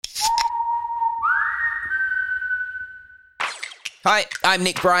Hi, I'm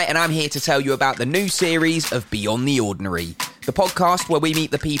Nick Bright and I'm here to tell you about the new series of Beyond the Ordinary, the podcast where we meet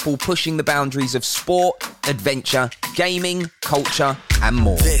the people pushing the boundaries of sport, adventure, gaming, culture and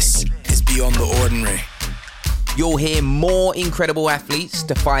more. This is Beyond the Ordinary. You'll hear more incredible athletes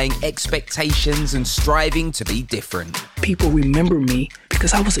defying expectations and striving to be different. People remember me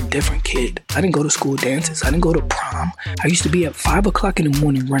because I was a different kid. I didn't go to school dances. I didn't go to prom. I used to be at 5 o'clock in the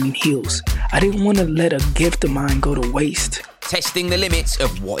morning running heels. I didn't want to let a gift of mine go to waste. Testing the limits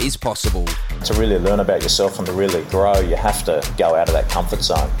of what is possible. To really learn about yourself and to really grow, you have to go out of that comfort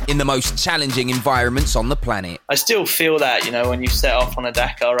zone. In the most challenging environments on the planet. I still feel that, when you set off on a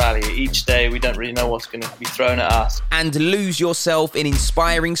Dakar rally, each day we don't really know what's going to be thrown at us. And lose yourself in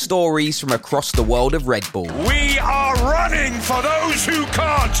inspiring stories from across the world of Red Bull. We are running for those who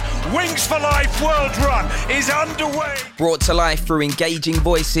can't. Wings for Life World Run is underway. Brought to life through engaging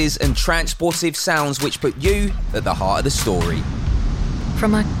voices and transportive sounds which put you at the heart of the story.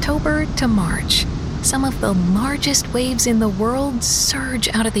 From October to March, some of the largest waves in the world surge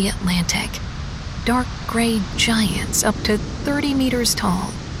out of the Atlantic. Dark gray giants up to 30 meters tall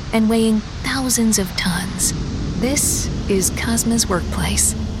and weighing thousands of tons. This is Cosma's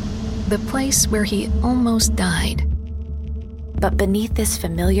workplace, the place where he almost died. But beneath this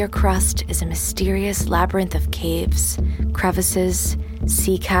familiar crust is a mysterious labyrinth of caves, crevices,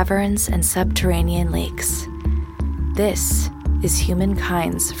 sea caverns, and subterranean lakes. This is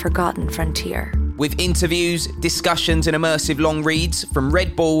humankind's forgotten frontier. With interviews, discussions, and immersive long reads from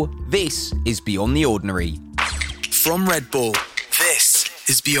Red Bull, this is Beyond the Ordinary. From Red Bull, this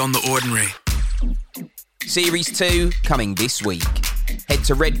is Beyond the Ordinary. Series 2 coming this week. Head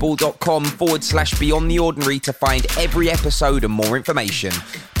to redbull.com/Beyond the Ordinary to find every episode and more information.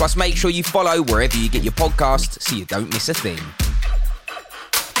 Plus, make sure you follow wherever you get your podcasts so you don't miss a thing.